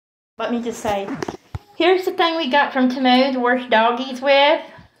let me just say, here's the thing we got from Temu to wash doggies with.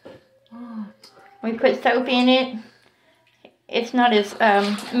 We put soap in it. It's not as,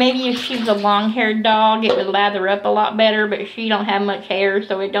 maybe if she was a long-haired dog, it would lather up a lot better, but she don't have much hair,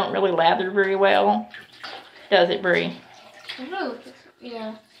 so it don't really lather very well. Does it, Brie?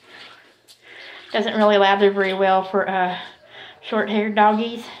 Yeah. Doesn't really lather very well for short-haired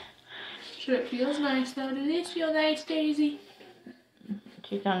doggies. Sure, it feels nice, though. Does this feel nice, Daisy?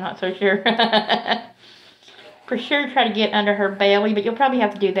 I'm not so sure. For sure, try to get under her belly, but you'll probably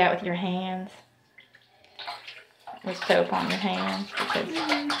have to do that with your hands. With soap on your hands. Because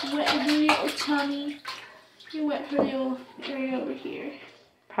Wet her little tummy. You wet her little area over here.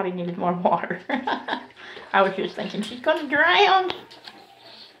 probably needed more water. I was just thinking she's gonna drown.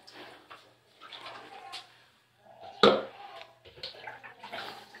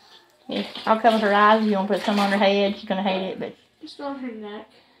 Yeah, I'll cover her eyes. You want to put some on her head? She's gonna hate it, but Just on her neck,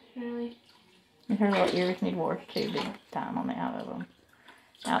 really. and her little ears need washed too. Big time on the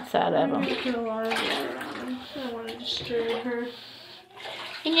outside of them. Put a lot of water on her. I don't want to disturb her.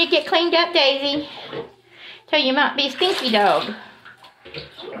 You need to get cleaned up, Daisy. Tell you might be a stinky dog.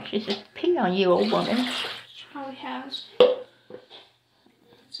 She's just pee on you, old woman. She probably has.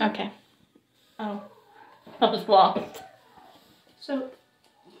 Okay. Oh, I was lost. So,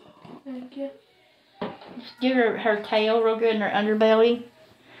 thank you. Just give her tail real good and her underbelly.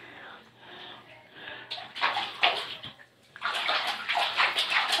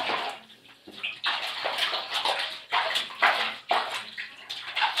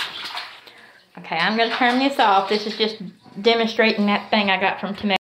 Okay, I'm going to turn this off. This is just demonstrating that thing I got from Temu.